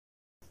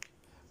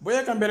Voy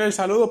a cambiar el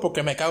saludo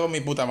porque me cago en mi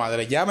puta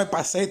madre. Ya me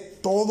pasé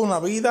toda una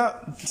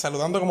vida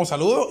saludando como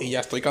saludo y ya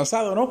estoy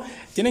cansado, ¿no?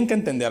 Tienen que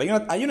entender,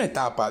 hay una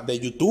etapa de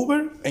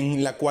youtuber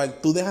en la cual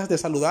tú dejas de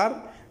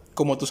saludar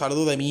como tu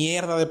saludo de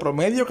mierda de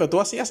promedio que tú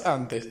hacías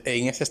antes.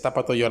 En esa etapa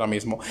estoy yo ahora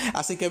mismo.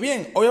 Así que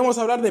bien, hoy vamos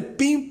a hablar de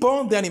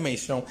Pong de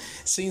Animation.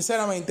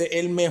 Sinceramente,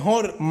 el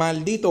mejor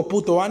maldito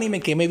puto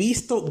anime que me he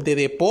visto de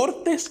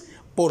deportes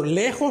por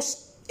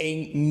lejos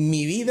en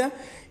mi vida.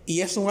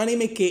 Y es un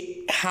anime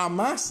que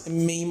jamás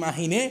me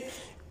imaginé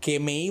que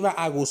me iba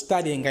a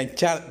gustar y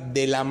enganchar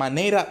de la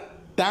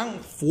manera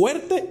tan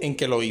fuerte en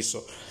que lo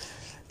hizo.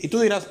 Y tú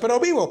dirás, pero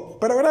Vivo,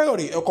 pero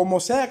Gregory, o como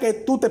sea que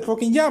tú te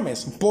fucking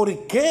llames,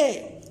 ¿por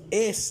qué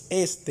es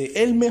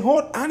este el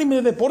mejor anime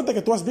de deporte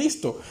que tú has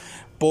visto?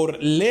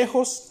 Por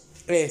lejos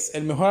es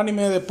el mejor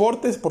anime de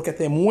deportes porque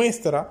te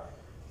muestra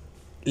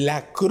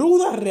la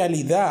cruda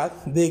realidad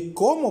de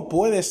cómo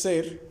puede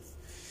ser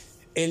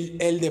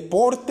el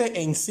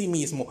deporte en sí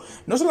mismo.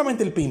 No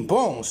solamente el ping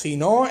pong,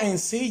 sino en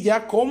sí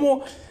ya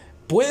cómo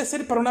puede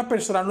ser para una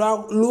persona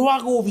lo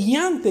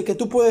agobiante que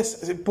tú puedes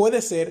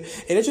ser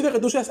el hecho de que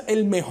tú seas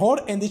el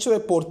mejor en dicho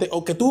deporte,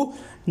 o que tú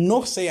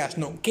no seas,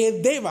 no, que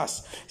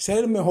debas ser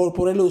el mejor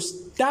por el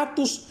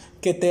estatus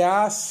que te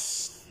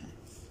has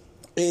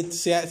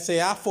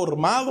se ha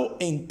formado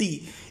en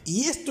ti.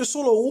 Y esto es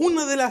solo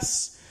una de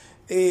las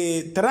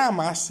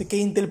tramas que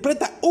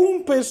interpreta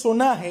un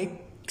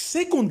personaje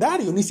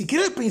secundario, ni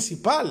siquiera el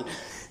principal,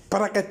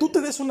 para que tú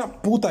te des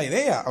una puta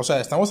idea. O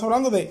sea, estamos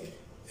hablando de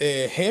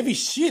heavy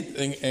shit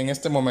en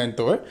este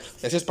momento,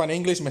 Ese Spanish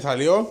English me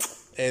salió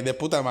de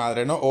puta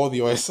madre, ¿no?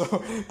 Odio eso.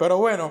 Pero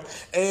bueno,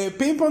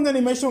 Pong de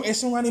Animation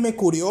es un anime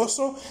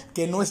curioso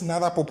que no es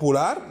nada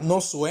popular, no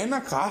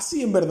suena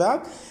casi, en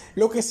verdad.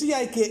 Lo que sí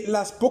hay que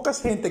las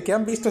pocas gente que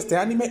han visto este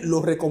anime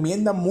lo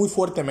recomiendan muy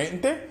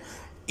fuertemente.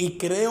 Y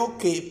creo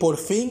que por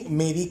fin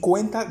me di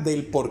cuenta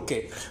del por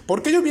qué.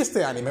 ¿Por qué yo vi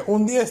este anime?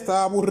 Un día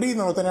estaba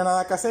aburrido, no tenía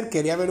nada que hacer,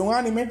 quería ver un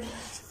anime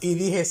y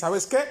dije,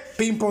 ¿sabes qué?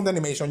 Pong de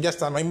Animation, ya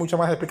está, no hay mucha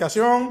más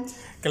explicación,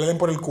 que le den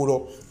por el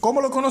culo.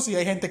 ¿Cómo lo conocí?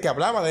 Hay gente que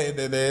hablaba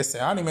de este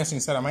anime,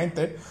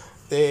 sinceramente.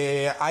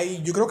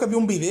 Yo creo que vi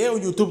un video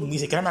en YouTube, ni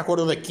siquiera me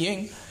acuerdo de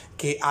quién,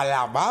 que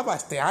alababa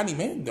este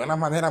anime de una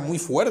manera muy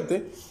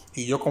fuerte.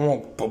 Y yo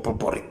como,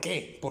 ¿por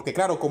qué? Porque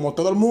claro, como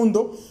todo el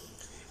mundo...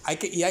 hay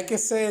que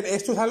ser,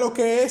 esto es algo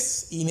que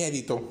es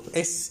inédito,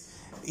 es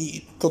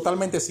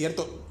totalmente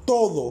cierto,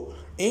 todo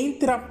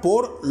entra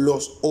por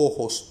los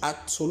ojos,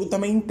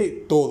 absolutamente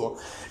todo.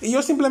 Y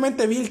yo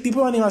simplemente vi el tipo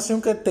de animación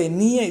que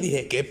tenía y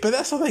dije, ¿qué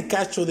pedazo de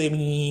cacho de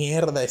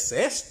mierda es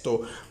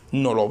esto?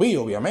 No lo vi,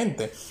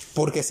 obviamente,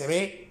 porque se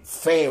ve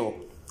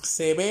feo,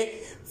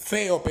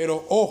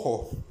 pero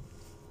ojo,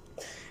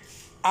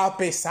 a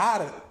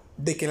pesar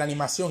de que la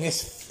animación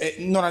es,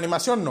 la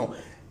animación no,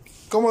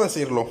 ¿cómo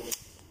decirlo?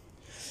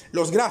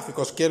 Los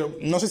gráficos,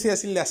 no sé si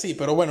decirle así,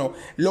 pero bueno,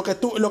 lo que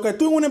tú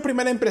en una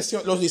primera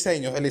impresión, el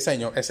diseño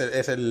es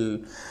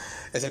el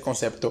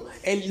concepto.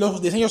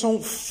 Los diseños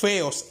son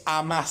feos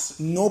a más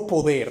no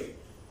poder.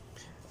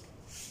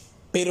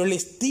 Pero el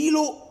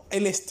estilo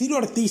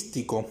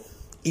artístico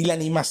y la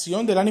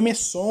animación del anime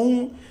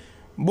son,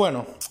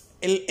 bueno,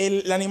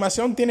 la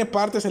animación tiene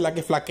partes en las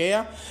que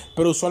flaquea,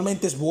 pero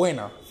usualmente es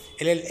buena.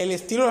 El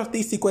estilo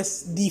artístico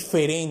es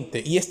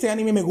diferente y este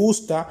anime me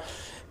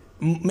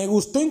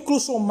gustó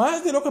incluso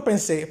más de lo que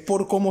pensé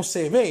por cómo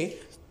se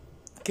ve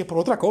que por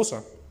otra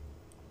cosa.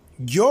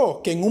 Yo,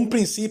 que en un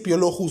principio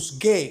lo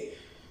juzgué,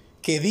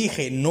 que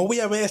dije, no voy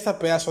a ver este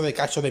pedazo de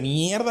cacho de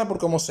mierda por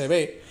cómo se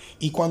ve,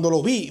 y cuando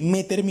lo vi,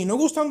 me terminó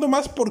gustando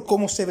más por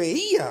cómo se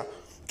veía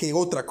que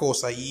otra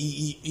cosa.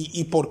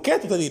 ¿Y por qué?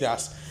 Tú te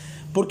dirás.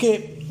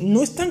 Porque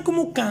no están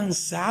como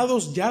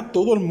cansados ya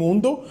todo el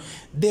mundo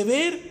de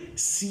ver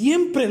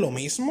siempre lo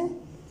mismo.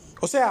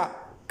 O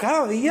sea,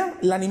 cada día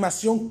la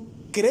animación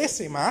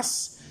crece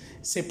más,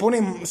 se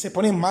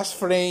ponen más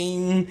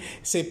frame,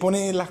 se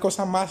ponen las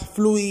cosas más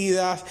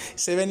fluidas,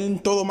 se ven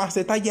todo más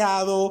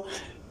detallado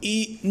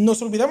y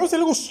nos olvidamos de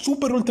algo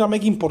súper ultra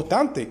mega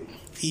importante,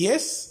 y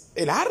es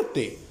el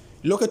arte,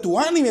 lo que tu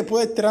anime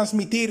puede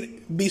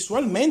transmitir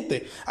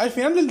visualmente. Al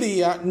final del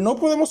día no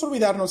podemos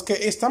olvidarnos que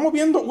estamos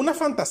viendo una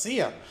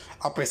fantasía,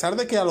 a pesar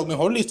de que a lo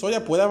mejor la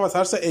historia pueda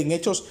basarse en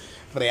hechos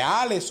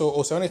reales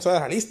o sea una historia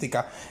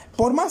realística.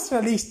 Por más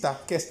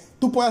realista que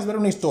tú puedas ver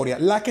una historia,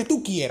 la que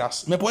tú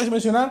quieras, me puedes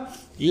mencionar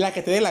la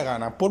que te dé la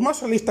gana, por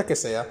más realista que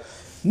sea,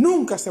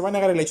 nunca se va a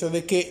negar el hecho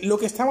de que lo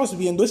que estamos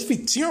viendo es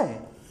ficción.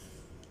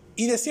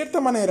 Y de cierta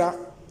manera,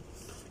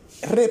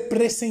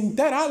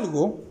 representar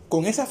algo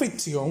con esa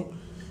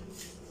ficción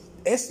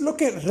es lo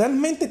que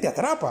realmente te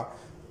atrapa.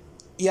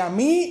 Y a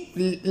mí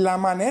la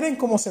manera en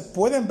cómo se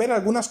pueden ver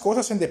algunas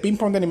cosas en The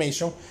Pong de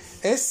Animation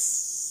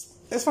es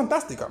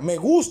fantástica. Me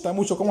gusta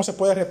mucho cómo se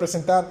puede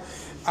representar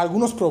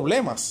algunos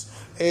problemas,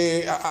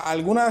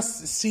 algunas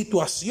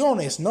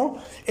situaciones, ¿no?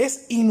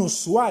 Es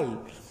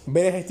inusual.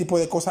 ver ese tipo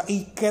de cosas.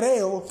 Y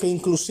creo que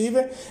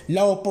inclusive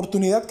la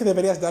oportunidad que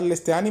deberías darle a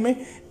este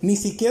anime ni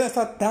siquiera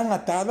está tan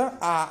atada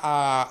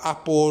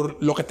a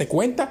por lo que te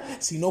cuenta,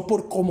 sino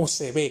por cómo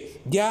se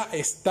ve. Ya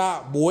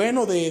está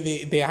bueno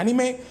de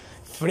anime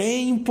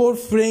frame por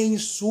frame,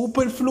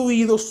 súper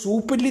fluidos,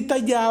 súper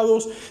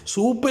detallados,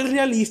 súper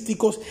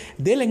realísticos.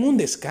 Denle un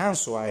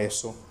descanso a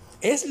eso.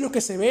 Es lo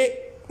que se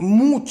ve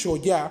mucho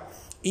ya.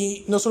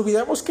 Y nos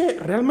olvidamos que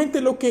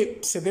realmente lo que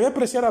se debe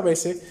apreciar a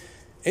veces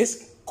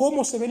es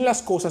cómo se ven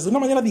las cosas de una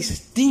manera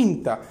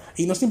distinta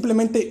y no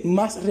simplemente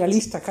más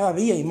realista cada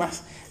día y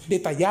más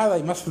detallada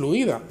y más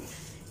fluida.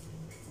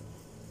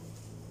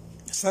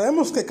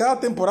 Sabemos que cada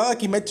temporada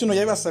Kimetsu no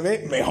Yaiba se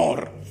ve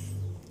mejor.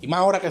 Y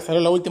más ahora que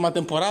salió la última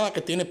temporada que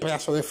tiene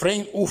pedazo de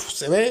frame,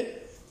 se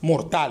ve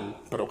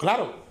mortal. Pero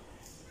claro,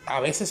 a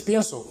veces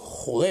pienso,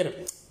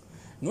 joder,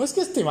 no es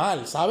que esté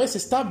mal, ¿sabes?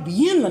 Está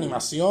bien la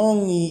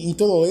animación y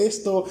todo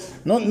esto.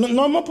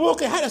 No me puedo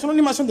quejar, es una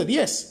animación de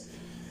 10.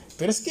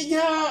 Pero es que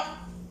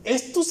ya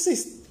esto se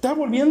está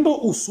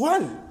volviendo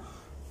usual.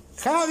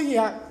 Cada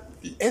día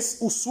es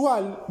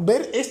usual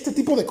ver este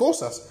tipo de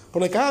cosas,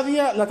 porque cada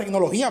día la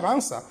tecnología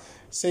avanza.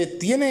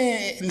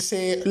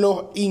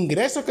 Los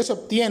ingresos que se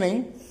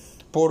obtienen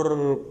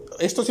por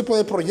estos tipos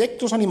de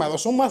proyectos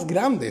animados son más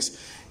grandes.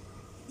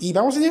 Y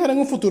vamos a llegar en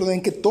un futuro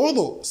en que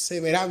todo se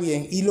verá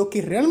bien. Y lo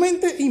que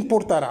realmente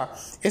importará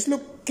es lo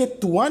que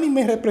tu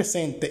anime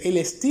represente, el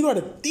estilo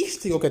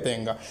artístico que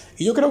tenga.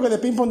 Y yo creo que The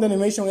Ping-Pong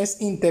Animation es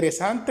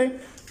interesante.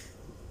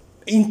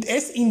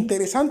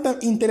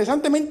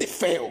 Interesantemente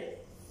feo.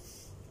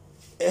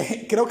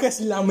 Creo que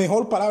es la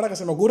mejor palabra que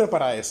se me ocurre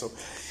para eso.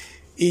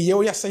 Y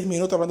llevo ya 6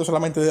 minutos hablando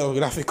solamente de los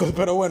gráficos.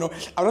 Pero bueno,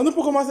 hablando un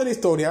poco más de la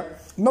historia,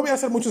 no voy a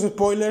hacer muchos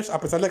spoilers, a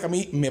pesar de que a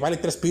mí me vale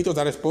 3 pitos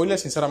dar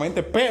spoilers,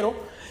 sinceramente. Pero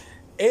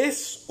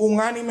es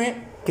un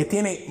anime que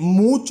tiene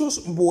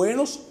muchos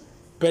buenos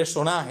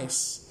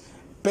personajes.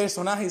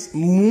 Personajes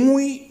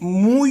muy,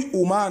 muy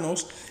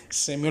humanos.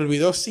 Se me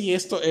olvidó si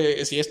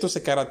esto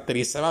se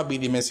caracterizaba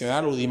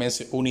bidimensional,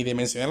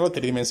 unidimensional o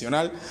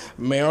tridimensional.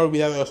 Me he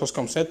olvidado de esos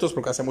conceptos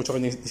porque hace mucho que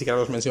ni siquiera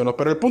los menciono.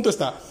 Pero el punto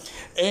está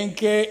en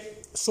que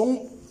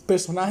son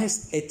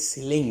personajes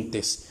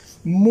excelentes.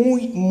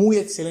 Muy, muy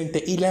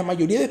excelentes. Y la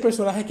mayoría de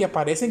personajes que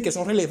aparecen, que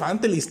son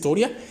relevantes en la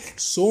historia,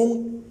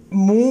 son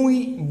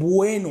muy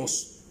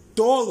buenos.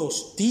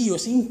 Todos, tío,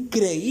 es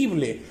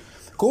increíble.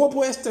 ¿Cómo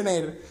puedes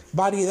tener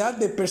variedad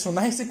de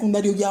personajes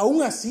secundarios y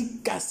aún así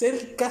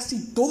hacer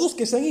casi todos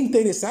que sean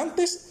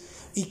interesantes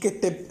y que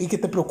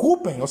te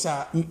preocupen? O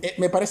sea,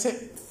 me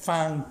parece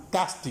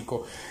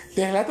fantástico.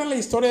 Te relatan la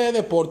historia de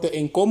deporte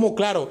en cómo,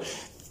 claro,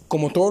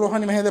 como todos los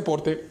animes de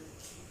deporte,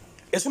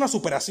 es una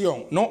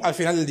superación, ¿no? Al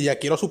final del día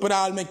quiero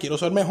superarme, quiero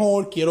ser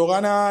mejor, quiero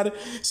ganar.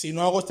 Si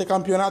no hago este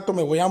campeonato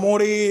me voy a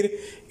morir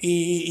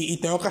y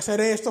tengo que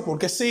hacer esto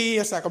porque sí.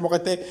 O sea, como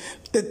que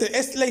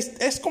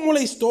es como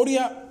la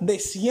historia de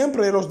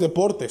siempre de los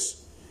deportes.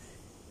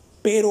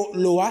 Pero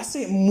lo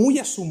hace muy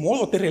a su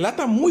modo, te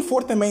relata muy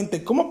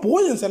fuertemente cómo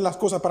pueden ser las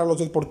cosas para los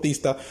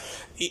deportistas.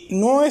 Y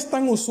no es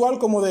tan usual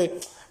como de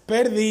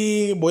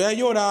perdí, voy a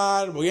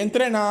llorar, voy a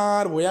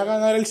entrenar, voy a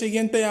ganar el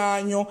siguiente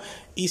año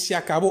y se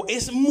acabó.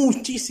 Es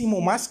muchísimo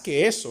más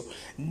que eso.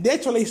 De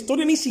hecho, la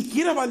historia ni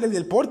siquiera va del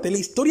deporte, la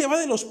historia va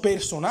de los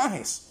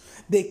personajes,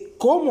 de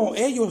cómo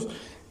ellos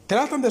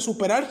tratan de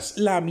superar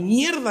la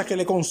mierda que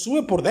le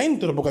consume por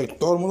dentro, porque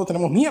todo el mundo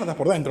tenemos mierda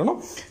por dentro,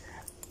 ¿no?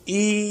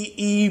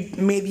 Y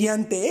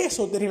mediante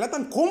eso te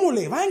relatan cómo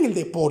le va en el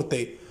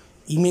deporte.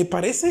 Y me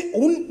parece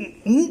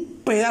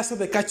un pedazo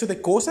de cacho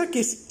de cosa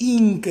que es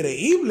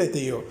increíble,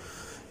 tío.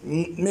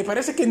 Me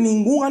parece que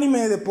ningún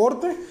anime de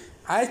deporte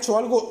ha hecho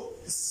algo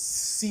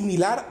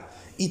similar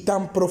y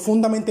tan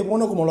profundamente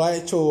bueno como lo ha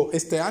hecho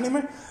este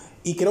anime.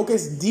 Y creo que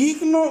es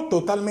digno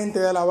totalmente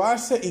de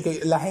alabarse y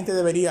que la gente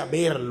debería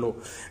verlo.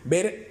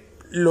 Ver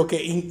lo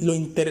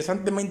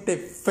interesantemente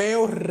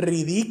feo,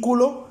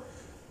 ridículo,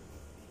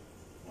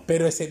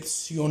 pero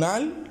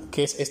excepcional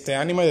que es este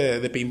anime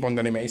de Ping-Pong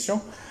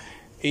Animation.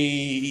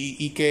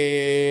 Y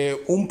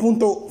que un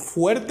punto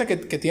fuerte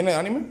que tiene el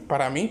anime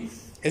para mí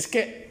es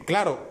que,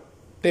 claro,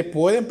 te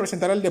pueden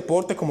presentar el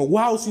deporte como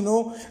wow, si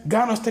no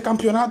gano este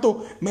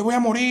campeonato me voy a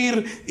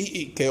morir,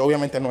 y que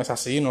obviamente no es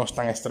así, no es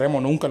tan extremo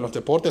nunca en los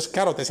deportes.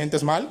 Claro, te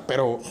sientes mal,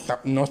 pero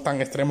no es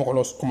tan extremo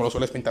como lo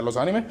sueles pintar los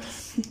animes.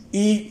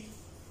 Y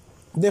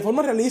de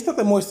forma realista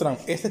te muestran,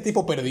 este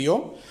tipo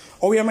perdió,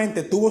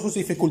 obviamente tuvo sus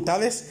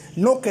dificultades,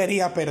 no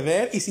quería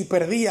perder, y si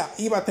perdía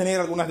iba a tener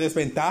algunas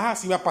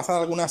desventajas, iba a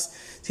pasar algunas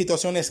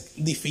situaciones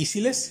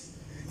difíciles,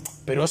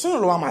 pero eso no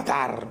lo va a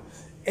matar.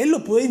 Él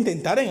lo puede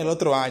intentar en el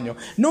otro año.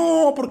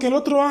 No, porque el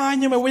otro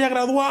año me voy a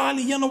graduar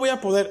y ya no voy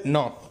a poder.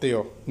 No,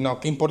 tío,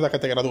 no, ¿qué importa que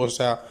te gradúes? O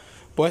sea,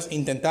 puedes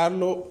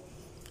intentarlo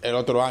el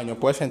otro año,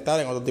 puedes entrar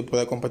en otro tipo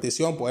de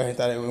competición, puedes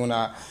entrar en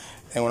una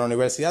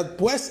universidad,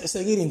 puedes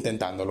seguir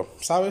intentándolo,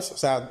 ¿sabes? O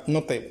sea,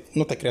 no te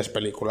crees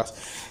películas.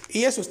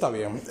 Y eso está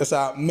bien. O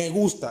sea, me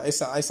gusta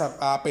esa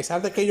a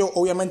pesar de que ellos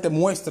obviamente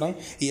muestran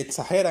y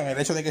exageran el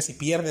hecho de que si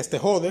pierdes te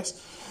jodes.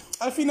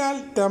 al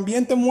final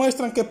también te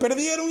muestran que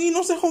perdieron y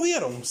no se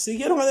jodieron.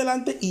 Siguieron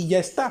adelante y ya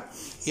está.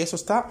 Y eso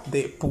está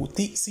de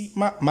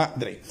putísima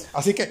madre.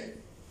 Así que,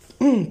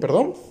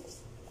 perdón.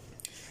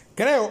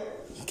 Creo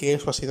que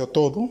eso ha sido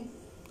todo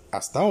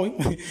hasta hoy.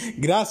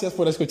 Gracias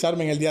por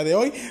escucharme en el día de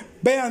hoy.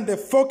 Vean The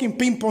Fucking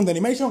Ping Pong de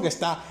Animation, que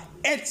está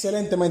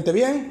excelentemente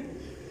bien.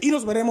 Y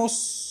nos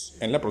veremos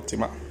en la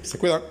próxima. Se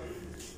cuidan.